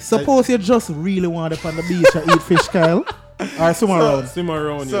use Suppose you just really want up on the beach and eat fish, Kyle, or somewhere So- else. Sim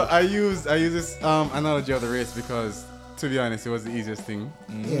around So you. I use this analogy of the race because, to be honest, it was the easiest thing.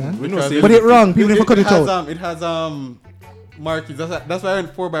 Yeah. Because But it wrong. People never cut it has, out. It has markings. That's why I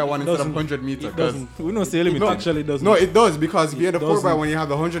went 4x1 instead of Doesn't- 100 meter. It doesn't. We don't say It limited. actually doesn't. No, it does because if you have the It 4x1, you have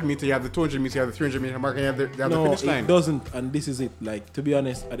the 100 meter, you have the 200 meter, you have the 300 meter mark, and you have the No, finish line. it doesn't. And this is it. Like, to be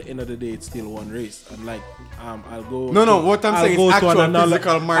honest, at the end of the day, it's still one race. And like, I'll go. No, what I'm saying is actual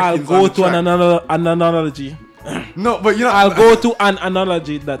physical I'll markings go on the to track. an analogy. No, but you know, I'll go to an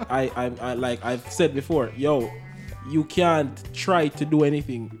analogy that I like I've said before. Yo, you can't try to do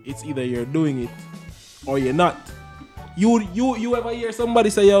anything. It's either you're doing it or you're not. You ever hear somebody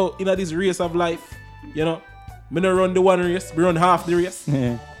say, yo, in this race of life, you know, me not run the one race, we run half the race.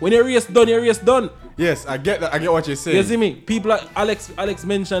 Yeah. When your race done. Yes, I get that. I get what you're saying. You see me? People like Alex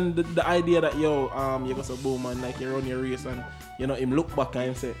mentioned the idea that yo, you go so boom and like you run your race and you know him look back and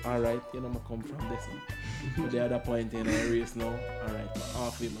him say, alright, you know I come from this one. But the other point in a race now, alright,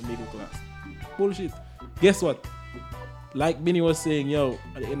 halfway my middle class. Bullshit. Guess what? Like Benny was saying, yo,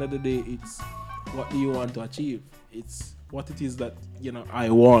 at the end of the day, it's what do you want to achieve? It's what it is that, you know, I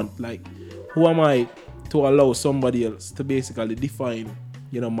want. Like, who am I to allow somebody else to basically define,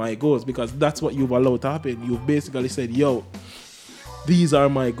 you know, my goals? Because that's what you've allowed to happen. You've basically said, yo, these are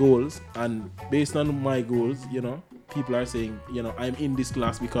my goals. And based on my goals, you know, people are saying, you know, I'm in this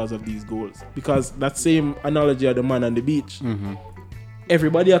class because of these goals. Because that same analogy of the man on the beach,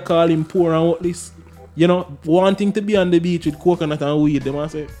 everybody are calling him poor and worthless. You know, wanting to be on the beach with coconut and weed, they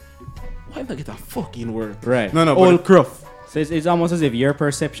must say, why not get a fucking word? Right. No, All but cruff. So it's almost as if your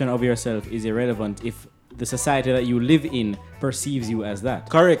perception of yourself is irrelevant if the society that you live in perceives you as that.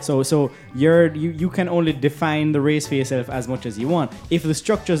 Correct. So you can only define the race for yourself as much as you want. If the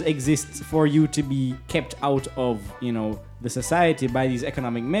structures exist for you to be kept out of, you know, the society by these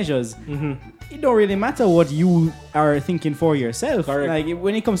economic measures, it don't really matter what you are thinking for yourself. Correct. Like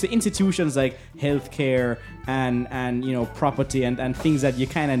when it comes to institutions like healthcare and you know property and things that you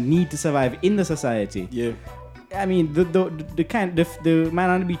kind of need to survive in the society. Yeah. I mean, the man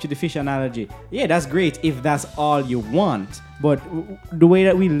on the beach with the fish analogy. Yeah, that's great if that's all you want. But the way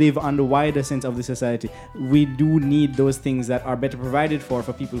that we live on the wider sense of the society, we do need those things that are better provided for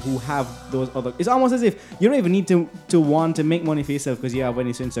people who have those other. It's almost as if you don't even need to want to make money for yourself because you have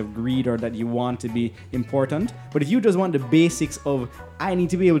any sense of greed or that you want to be important. But if you just want the basics of, I need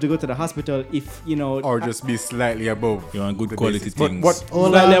to be able to go to the hospital if, you know. or just be slightly above. You want good the quality basics. But things. what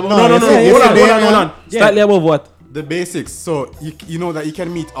Slightly above, no, no, yes, hold on. Yeah. Slightly above what? the basics? So you know that you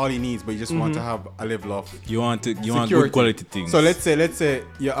can meet all your needs, but you just want to have a level of You want security. good quality things. So let's say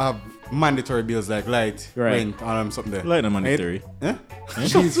you have mandatory bills like light, Right. rent, something there. Light and mandatory. Eh?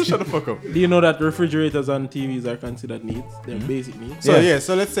 Shut the fuck up. Do you know that refrigerators and TVs are considered needs? They're basic needs. So yeah,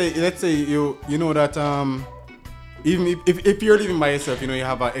 so let's say you know that even if you're living by yourself, you know you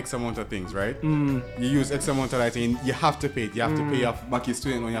have X amount of things, right? You use X amount of light, and you have to pay it. You have to pay off back your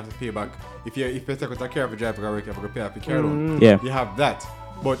student loan. You have to pay back if you take out care of a driver, you have to pay off your car loan. Yeah. You have that,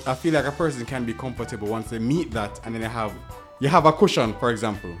 but I feel like a person can be comfortable once they meet that, and then they have you have a cushion, for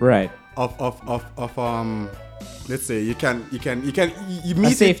example, Right. of let's say you A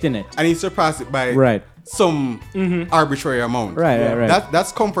meet safety it net. and you surpass it by Right. some arbitrary amount. Right.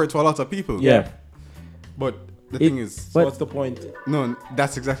 That's comfort to a lot of people. Yeah. But the thing is, So But- what's the point? no,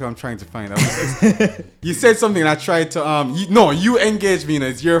 that's exactly what I'm trying to find out. You said something and I tried to you engaged me and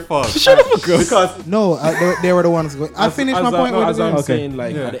it's your fault. Shut up, because No, they were the ones going. I finished my point. As I'm Okay. saying,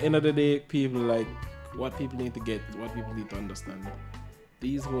 like Yeah. at the end of the day, people like what people need to get, what people need to understand.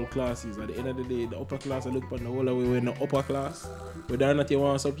 These whole classes, at the end of the day, the upper class, I look upon the whole way we're in the upper class. Whether or not you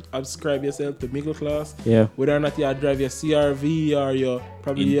want to subscribe yourself to middle class, Yeah. whether or not you drive your CRV or your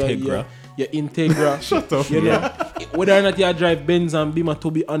probably Integra. your Integra. Shut up. You know, whether or not you drive Benz and Beamer,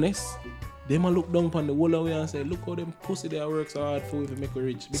 to be honest, they might look down upon the whole way and say, look how them pussy they work so hard for to make a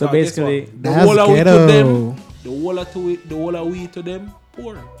rich. So Because guess basically- what? the That's whole of we to ghetto. them, the whole of we to them,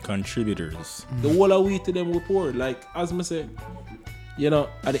 poor. Contributors. The whole of we to them, we poor. Like, as me say, you know,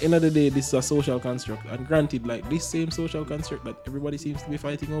 at the end of the day, this is a social construct. And granted, like, this same social construct that everybody seems to be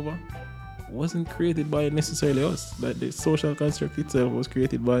fighting over wasn't created by necessarily us. Like, the social construct itself was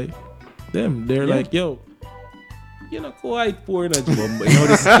created by them. They're like, yo, you're not quite poor, in a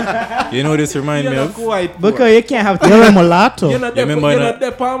But you know this remind You're me not of. quite poor. Because you can't have You're a mulatto. You're not You there, remember you're that-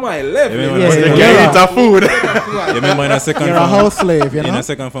 not there on my left. You remember Yeah, that yeah, second you yeah. eat a food. You remember in a second You're a form- house slave, you In know. a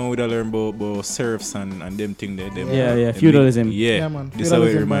second form, we would learn about serfs and them thing there. Them, Yeah, them feudalism. Yeah, Yeah, man. this is how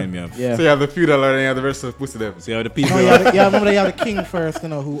it Feudalism, remind me of. Yeah. So you have the feudal and you have the rest of the pussy them. See how the people. No, yeah, remember you have the king first, you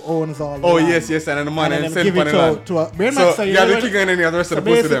know, who owns all. The Oh land. yes, and then the man And and then send give for it the land. to a. Bear in So mind, so you have the know king and then you have the rest So of the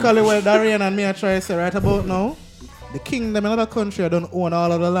pussy basically, them. what Darian and me are trying to say right about now, the kingdom in another country don't own all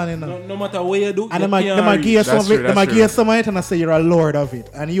of the land, you know. No matter what you do, And you them can't might reach. give you some That's of it, true, them might that's give you true. some of it and I say you're a lord of it.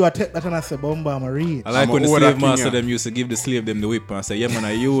 And you are take that and I say, Bomba, I'm a read. I like I'm when a the older slave king, master yeah. them used to give the slave them the whip and say, yeah man,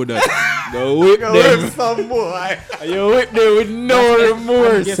 are you that? The whip them. Some boy. You whip them with no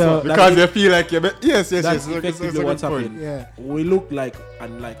remorse. Guess So- what? Because you feel like you're yes. That's Look, it's effectively a what's good point. happening. Yeah. We look like,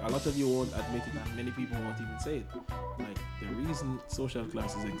 and like a lot of you won't admit it, and many people won't even say it. Like the reason social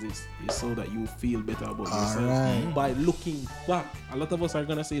classes exist is so that you feel better about yourself. Alright. By looking back, a lot of us are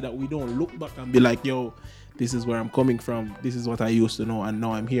gonna say that we don't look back and be like, yo, this is where I'm coming from. This is what I used to know, and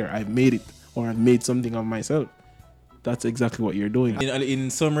now I'm here. I've made it, or I've made something of myself. That's exactly what you're doing. In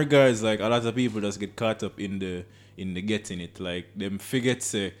some regards, like a lot of people just get caught up in the getting it. Like them forget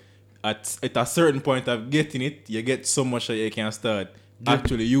say at a certain point of getting it, you get so much that you can start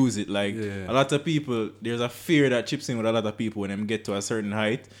actually use it. Like Yeah. a lot of people, there's a fear that chips in with a lot of people when them get to a certain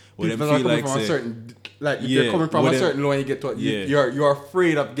height, where them People are feel coming like from a say, certain, like if Yeah, you're coming from what a them- certain low and you get to it, Yeah. you're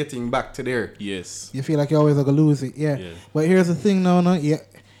afraid of getting back to there. yes, You feel like you're always going to lose it. Yeah. Yeah. But here's the thing now, no? Yeah.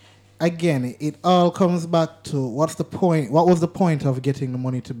 Again, it all comes back to what's the point? What was the point of getting the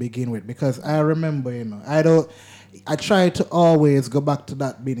money to begin with? Because I remember, you know, I try to always go back to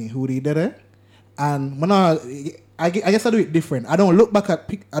that Benny who did it, and when I guess I do it different. I don't look back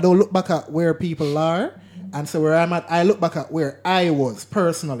at where people are and say where I'm at. I look back at where I was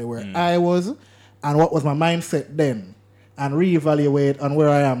personally, where I was, and what was my mindset then, and reevaluate on where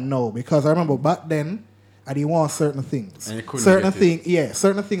I am now. Because I remember back then, I didn't want certain things. And you couldn't certain get it.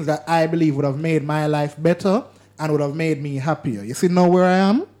 certain things that I believe would have made my life better and would have made me happier. You see now where I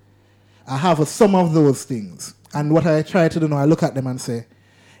am? I have some of those things. And what I try to do now, I look at them and say,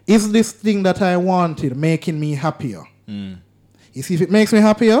 is this thing that I wanted making me happier? You see, if it makes me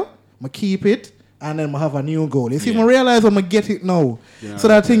happier, I keep it and then I have a new goal. You see, I realize when I get it now. Yeah, So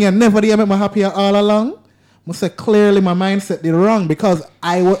that thing I never did make me happier all along. I say clearly my mindset did wrong because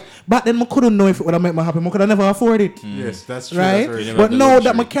back then I couldn't know if it would have made me happy. I could have never afford it. Yes, that's true. Right? That's very You true. never But have the now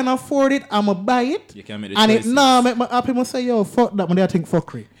that I luxury. can afford it, I'ma buy it. you can make the And it choices. now make me happy. I say, yo, fuck that. I think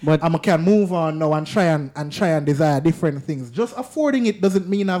fuckery. But- I can move on now and try and desire different things. Just affording it doesn't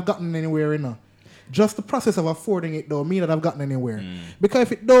mean I've gotten anywhere, you know. Just the process of affording it don't mean that I've gotten anywhere. Because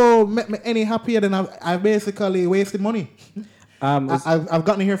if it don't make me any happier, then I've basically wasted money. I've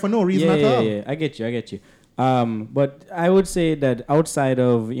gotten here for no reason at all. Yeah. I get you. But I would say that outside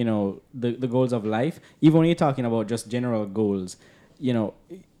of, you know, the goals of life, even when you're talking about just general goals, you know,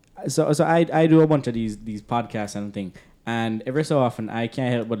 so I do a bunch of these podcasts and things, and every so often I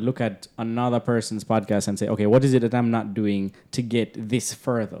can't help but look at another person's podcast and say, okay, what is it that I'm not doing to get this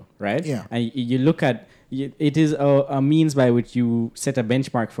further, right? Yeah. And you look at it is a means by which you set a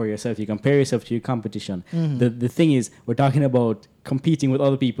benchmark for yourself. You compare yourself to your competition. The thing is, we're talking about competing with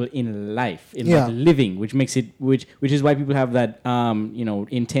other people in life, in Yeah. like living, which makes it which is why people have that you know,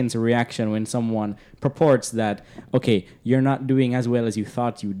 intense reaction when someone purports that, okay, you're not doing as well as you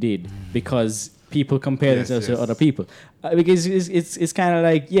thought you did because people compare Yes, themselves yes. to other people. Because it's kind of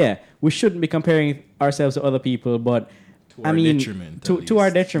like, yeah, we shouldn't be comparing ourselves to other people, but our detriment, at to our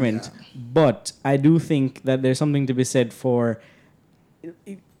least. detriment. But I do think that there's something to be said for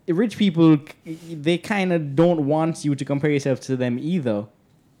rich people. They kind of don't want you to compare yourself to them either,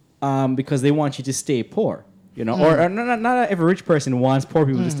 because they want you to stay poor. You know, or not every rich person wants poor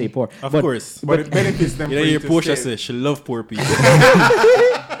people to stay poor. Of but, course. But it benefits them. You know, for you your to Portia stay. says she love poor people.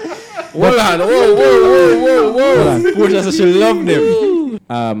 Hold on, whoa. Portia says she love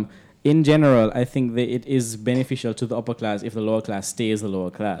them. In general, I think that it is beneficial to the upper class if the lower class stays the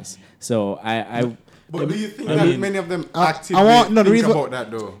lower class. So But do you think I that mean, many of them I actively want- no, the think reason- about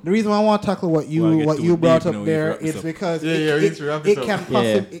that though? The reason why I want to tackle what Well, I get you too brought deep, up you there wrap this is up. because Yeah, yeah, we need to wrap this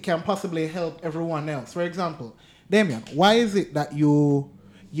up. it can possibly help everyone else. For example, Damien, why is it that you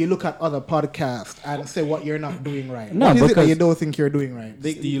look at other podcasts and say what you're not doing right? No, what is it that because- you don't think you're doing right?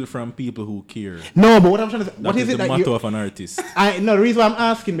 Steal from people who care. No, but what I'm trying to say, That what is is it the that motto you? of an artist. The reason why I'm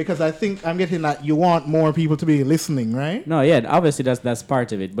asking because I think I'm getting that you want more people to be listening, right? no, yeah, obviously that's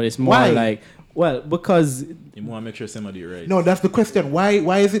part of it, but it's more Why? like, well, because You want to make sure somebody right. No, that's the question. Why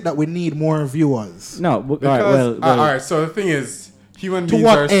is it that we need more viewers? no, all Because, right, well, all right. So the thing is, human To beings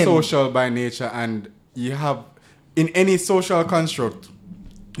what are end? social by nature, and you have in any social construct,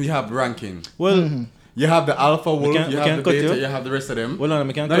 you have ranking. Well, You have the alpha wolf, can- you we have can the cut beta, you. you have the rest of them. hold on,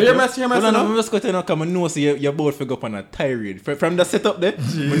 I can't Now, cut hear you. me, hear me, Hold on, now. I'm just cutting now because I know say you're both to go up on a tirade. From the setup there,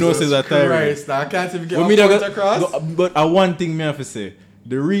 I know say a tirade. Christ, I can't even get But my me da point go- across. But one thing me have to say.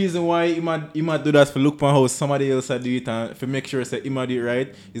 The reason why he might do that for look upon how somebody else do it and for make sure say he might do it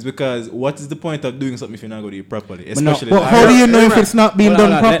right is because what is the point of doing something if you're not going to do it properly? no, Especially But like- how do you know if Right. it's not being Hold on,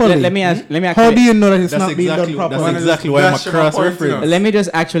 done hold on. properly? Let me How actually- do you know that it's That's not being exactly- done that's properly? exactly why I'm a Dash my cross point, reference. you Let me just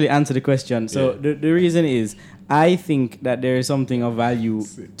actually answer the question. So Yeah. the reason is, I think that there is something of value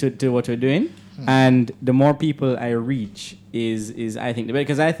to what we're doing, and the more people I reach is I think the better,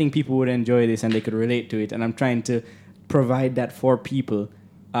 because I think people would enjoy this and they could relate to it, and I'm trying to provide that for people,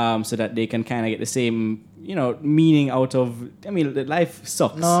 so that they can kind of get the same meaning out of. I mean, life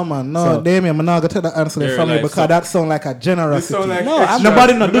sucks. No man, no, So- Damien, I'm not gonna take the answer Their from you life because suck. that sound like a This generosity. sound like No, extra. I'm-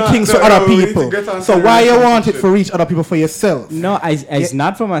 Nobody not do No, things no, for other no, we need to people. get on So to why you want it relationship. for reach other people for yourself? No, it's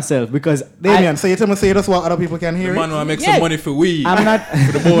not for myself because Damien, so you tell me say that's what other people can hear The it? man want to make Yeah. some money for we. I'm not.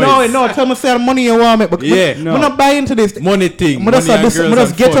 for the boys. No, tell me say the money you want me. But Yeah. we're No. not buying into this. Money thing. I'm Money just, and girls just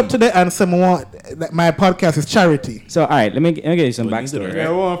and get fun. up today and say that my podcast is charity. So all right, let me give you some Well, you did backstory. it, Yeah, I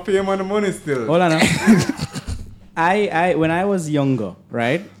Right? want fame and the money still. Hold on. Now. I when I was younger,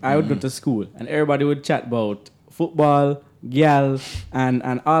 right, I would go to school and everybody would chat about football, gal, and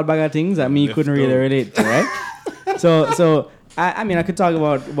all bag of things that me Left couldn't really out. relate to, right? so I mean I could talk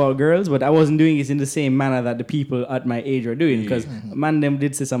about girls, but I wasn't doing it in the same manner that the people at my age were doing because man them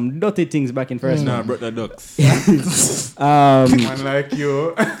did say some dirty things back in first. Nah, brought the ducks. Man like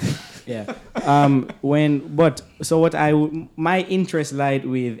you. Yeah. My interest lied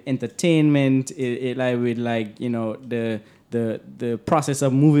with entertainment. It lied with the process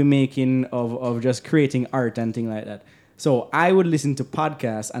of movie making, of just creating art and things like that. So I would listen to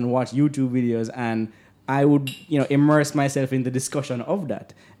podcasts and watch YouTube videos, and I would immerse myself in the discussion of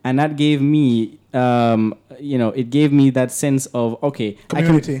that, and that gave me it gave me that sense of okay,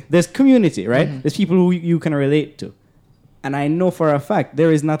 Community. there's community, right? There's people who you can relate to. And I know for a fact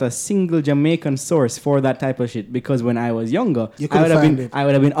there is not a single Jamaican source for that type of shit because when I was younger, You I would couldn't have find been it. I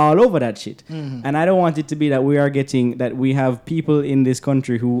would have been all over that shit. And I don't want it to be that we have people in this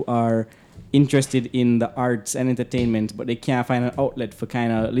country who are interested in the arts and entertainment, but they can't find an outlet for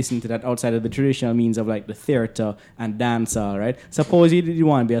kind of listening to that outside of the traditional means of like the theater and dancehall, right? Suppose you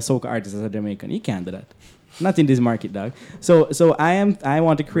want to be a soca artist as a Jamaican, you can't do that. Not in this market, dog. So I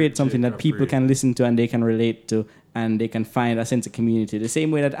want to create something that people can listen to and they can relate to and they can find a sense of community the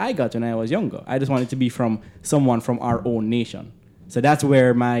same way that I got when I was younger. I just want it to be from someone from our own nation. So that's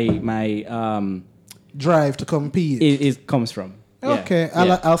where my Drive to compete. it comes from. Yeah, Okay,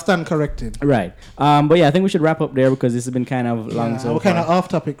 yeah. I'll stand corrected. Right. But yeah, I think we should wrap up there because this has been kind of long so we're kind of far. off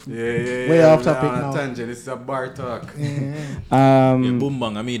topic. Yeah. Way off we're topic on a now. tangent. This is a bar talk. Yeah, boom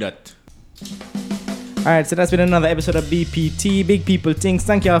bang, I mean that. All right, so that's been another episode of BPT, Big People Things.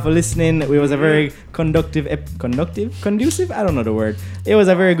 Thank you all for listening. It was a very conducive? I don't know the word. It was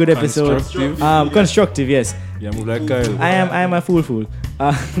a very good episode. Constructive. Constructive, yes. Yeah, move like Kyle. I am a fool.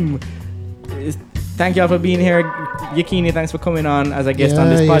 Thank you all for being here. Yakini, thanks for coming on as a guest on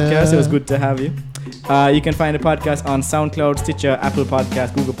this Yeah, podcast. yeah. It was good to have you. You can find the podcast on SoundCloud, Stitcher, Apple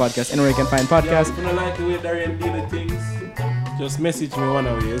Podcast, Google Podcast, anywhere you can find podcasts. If you don't like the way Darian deal with things, just message me one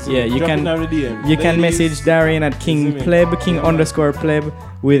of you. Yeah, you Drop can- it down the DM. You can Ladies, message Darian at King see me? Pleb, King Yeah, _Pleb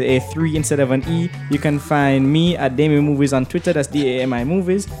with a 3 instead of an E. You can find me at Dami Movies on Twitter. That's DAMI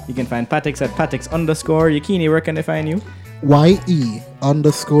Movies. You can find Patex at Patex _. Yakini, where can they find you? YE_Binny.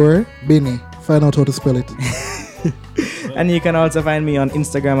 Find out how to spell it. And you can also find me on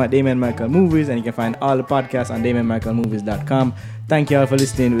Instagram at Damien Michael Movies, and you can find all the podcasts on DamienMichaelMovies.com. Thank you all for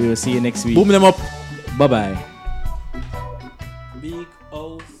listening. We will see you next week. Boom them up. Bye bye. Big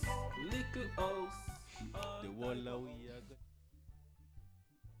house, little house. The wall we are